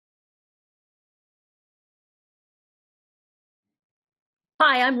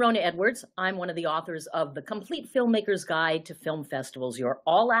Hi, I'm Rona Edwards. I'm one of the authors of The Complete Filmmaker's Guide to Film Festivals, your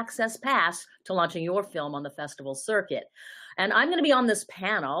all-access pass to launching your film on the festival circuit. And I'm going to be on this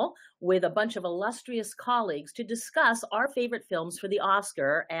panel with a bunch of illustrious colleagues to discuss our favorite films for the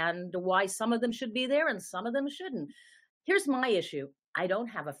Oscar and why some of them should be there and some of them shouldn't. Here's my issue. I don't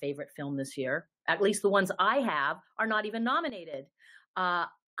have a favorite film this year. At least the ones I have are not even nominated. Uh,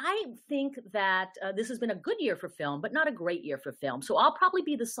 I think that this has been a good year for film, but not a great year for film. So I'll probably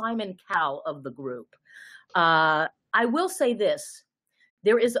be the Simon Cowell of the group. I will say this.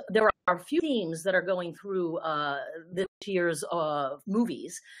 There are a few themes that are going through this year's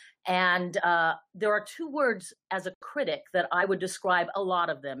movies. And there are two words as a critic that I would describe a lot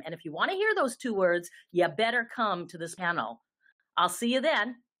of them. And if you want to hear those two words, you better come to this panel. I'll see you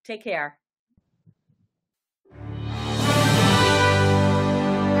then. Take care.